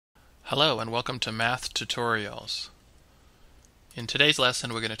Hello and welcome to Math Tutorials. In today's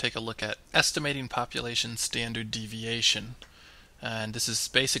lesson we're going to take a look at estimating population standard deviation, and this is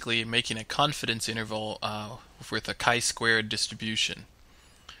basically making a confidence interval with a chi-squared distribution.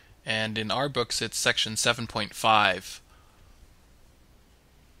 And in our books it's section 7.5.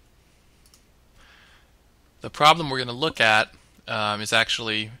 The problem we're going to look at is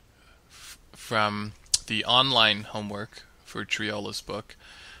actually from the online homework for Triola's book.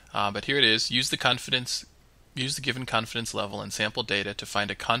 But here it is. Use the given confidence level and sample data to find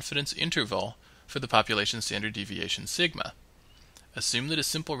a confidence interval for the population standard deviation sigma. Assume that a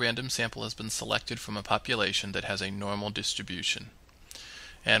simple random sample has been selected from a population that has a normal distribution.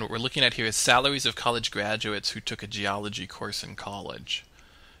 And what we're looking at here is salaries of college graduates who took a geology course in college.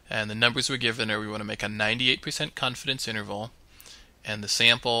 And the numbers we're given are we want to make a 98% confidence interval, and the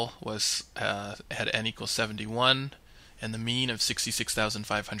sample was had n equals 71, and the mean of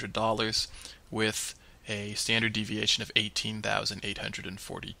 $66,500 with a standard deviation of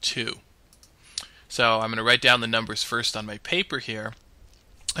 18,842. So I'm going to write down the numbers first on my paper here,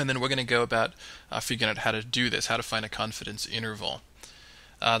 and then we're going to go about figuring out how to do this, how to find a confidence interval.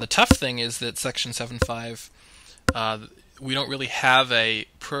 The tough thing is that section 7.5, we don't really have a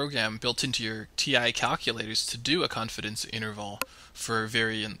program built into your TI calculators to do a confidence interval for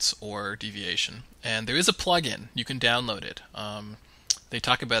variance or deviation. And there is a plugin. You can download it. They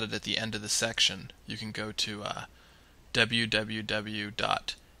talk about it at the end of the section. You can go to www.aw.com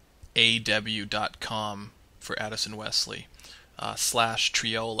for Addison Wesley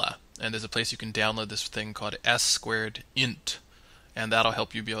 /Triola. And there's a place you can download this thing called s²int, and that'll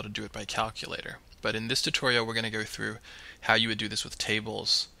help you be able to do it by calculator. But in this tutorial we're going to go through how you would do this with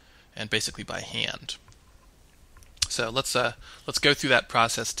tables and basically by hand. So let's go through that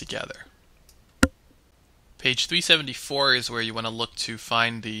process together. Page 374 is where you want to look to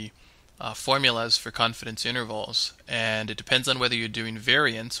find the formulas for confidence intervals, and it depends on whether you're doing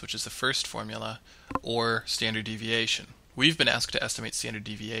variance, which is the first formula, or standard deviation. We've been asked to estimate standard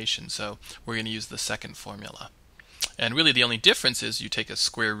deviation, so we're going to use the second formula. And really the only difference is you take a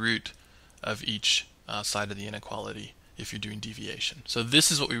square root of each side of the inequality if you're doing deviation. So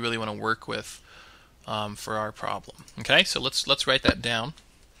this is what we really want to work with for our problem. Okay, so let's write that down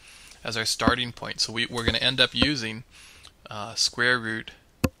as our starting point. So we're going to end up using square root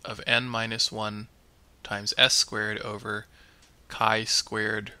of n minus 1 times s squared over chi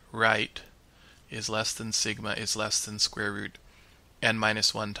squared right is less than sigma is less than square root n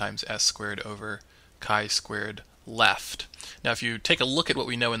minus 1 times s squared over chi squared left. Now if you take a look at what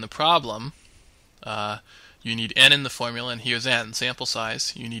we know in the problem, you need n in the formula, and here's n, sample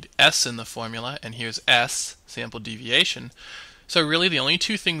size. You need s in the formula, and here's s, sample deviation. So really the only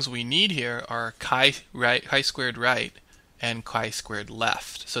two things we need here are chi squared right and chi squared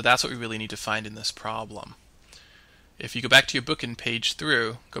left. So that's what we really need to find in this problem. If you go back to your book and page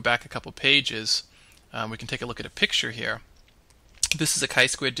through, go back a couple pages, we can take a look at a picture here. This is a chi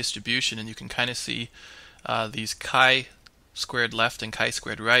squared distribution, and you can kind of see these chi squared left and chi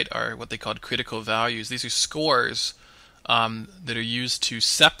squared right are what they called critical values. These are scores that are used to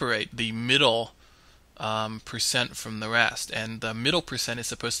separate the middle percent from the rest, and the middle percent is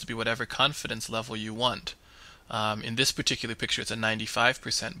supposed to be whatever confidence level you want. In this particular picture it's a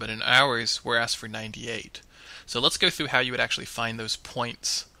 95%, but in ours we're asked for 98. So let's go through how you would actually find those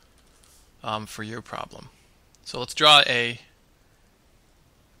points for your problem. So let's draw a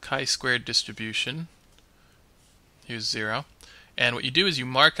chi-squared distribution. Here's 0. And what you do is you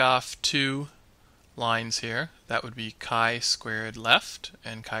mark off two lines here. That would be chi-squared left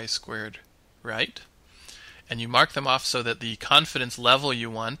and chi-squared right. And you mark them off so that the confidence level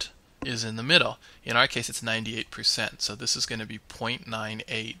you want is in the middle. In our case it's 98%, so this is going to be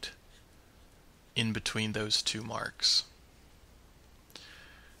 0.98 in between those two marks.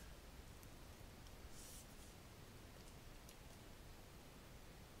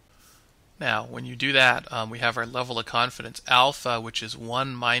 Now when you do that, we have our level of confidence alpha, which is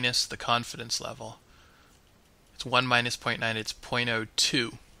 1 minus the confidence level. It's 1 minus 0.9, it's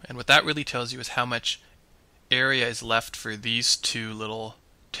 0.02. And what that really tells you is how much area is left for these two little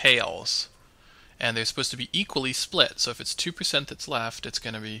tails, and they're supposed to be equally split. So if it's 2% that's left, it's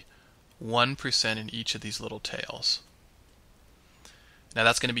going to be 1% in each of these little tails. Now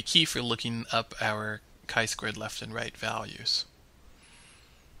that's going to be key for looking up our chi-squared left and right values.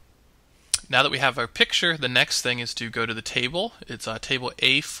 Now that we have our picture, the next thing is to go to the table. It's table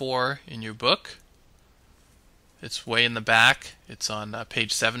A4 in your book. It's way in the back. It's on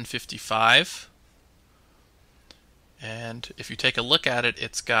page 755. And if you take a look at it,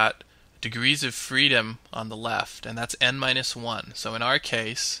 it's got degrees of freedom on the left, and that's n minus 1. So in our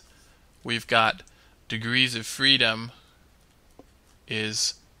case, we've got degrees of freedom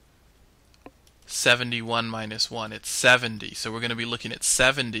is 71 minus 1. It's 70. So we're going to be looking at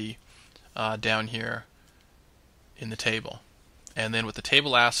 70 down here in the table. And then what the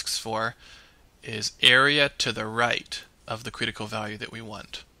table asks for is area to the right of the critical value that we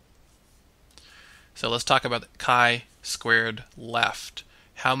want. So let's talk about chi-squared left.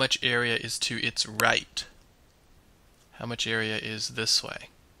 How much area is to its right? How much area is this way?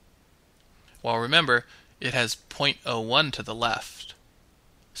 Well, remember, it has 0.01 to the left.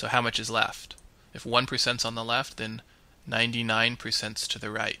 So how much is left? If 1% is on the left, then 99% is to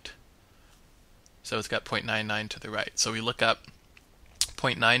the right. So it's got 0.99 to the right. So we look up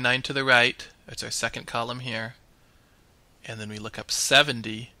 0.99 to the right. That's our second column here. And then we look up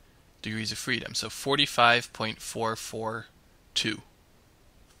 70 degrees of freedom. So 45.442.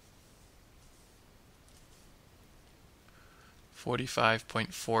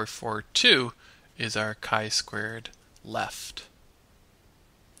 45.442 is our chi-squared left.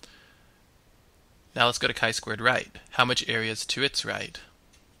 Now let's go to chi-squared right. How much area is to its right?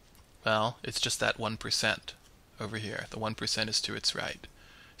 Well, it's just that 1% over here. The 1% is to its right.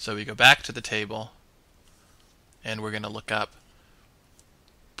 So we go back to the table, and we're going to look up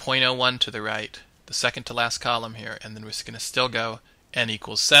 0.01 to the right, the second to last column here, and then we're going to still go n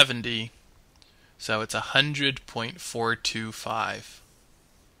equals 70. So it's 100.425.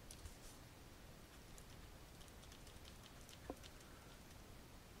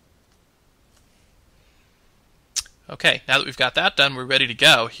 Okay, now that we've got that done, we're ready to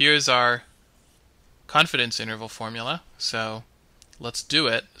go. Here's our confidence interval formula. So let's do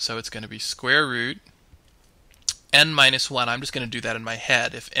it. So it's going to be square root n minus 1. I'm just going to do that in my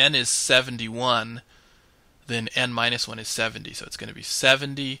head. If n is 71, then n minus 1 is 70. So it's going to be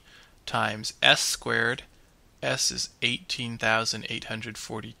 70 times s squared. S is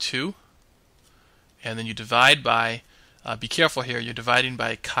 18,842. And then you divide by, be careful here, you're dividing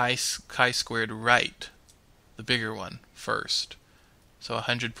by chi-squared right, the bigger one, first. So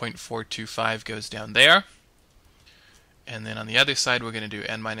 100.425 goes down there. And then on the other side, we're going to do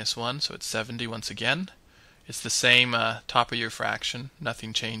n minus 1, so it's 70 once again. It's the same top of your fraction,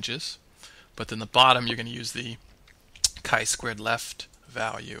 nothing changes. But then the bottom, you're going to use the chi-squared left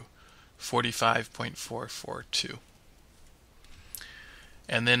value, 45.442.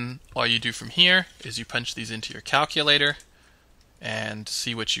 And then all you do from here is you punch these into your calculator and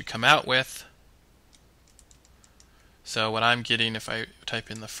see what you come out with. So what I'm getting, if I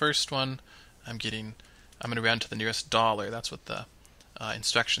type in the first one, I'm going to round to the nearest dollar. That's what the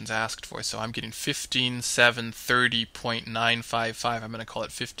instructions asked for. So I'm getting 15,730.955. I'm going to call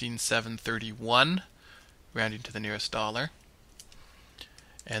it 15,731, rounding to the nearest dollar.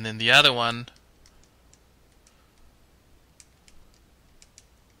 And then the other one,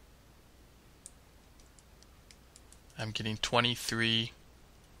 I'm getting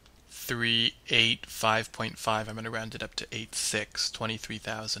 23,385.5. I'm going to round it up to 86,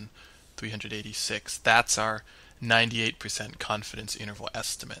 23,386. That's our 98% confidence interval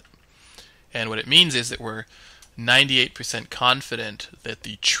estimate. And what it means is that we're 98% confident that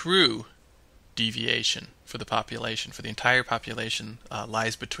the true deviation for the population, for the entire population,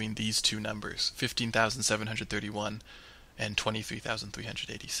 lies between these two numbers, 15,731 and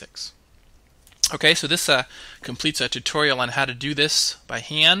 23,386. Okay, so this completes a tutorial on how to do this by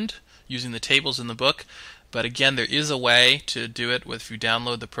hand using the tables in the book. But again, there is a way to do it if you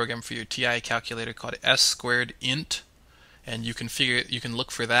download the program for your TI calculator called s²int, and you can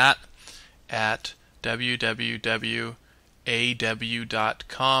look for that at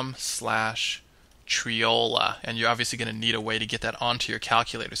www.aw.com/Triola, and you're obviously going to need a way to get that onto your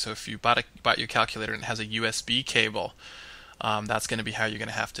calculator. So if you bought your calculator and it has a USB cable, that's going to be how you're going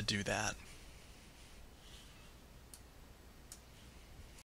to have to do that.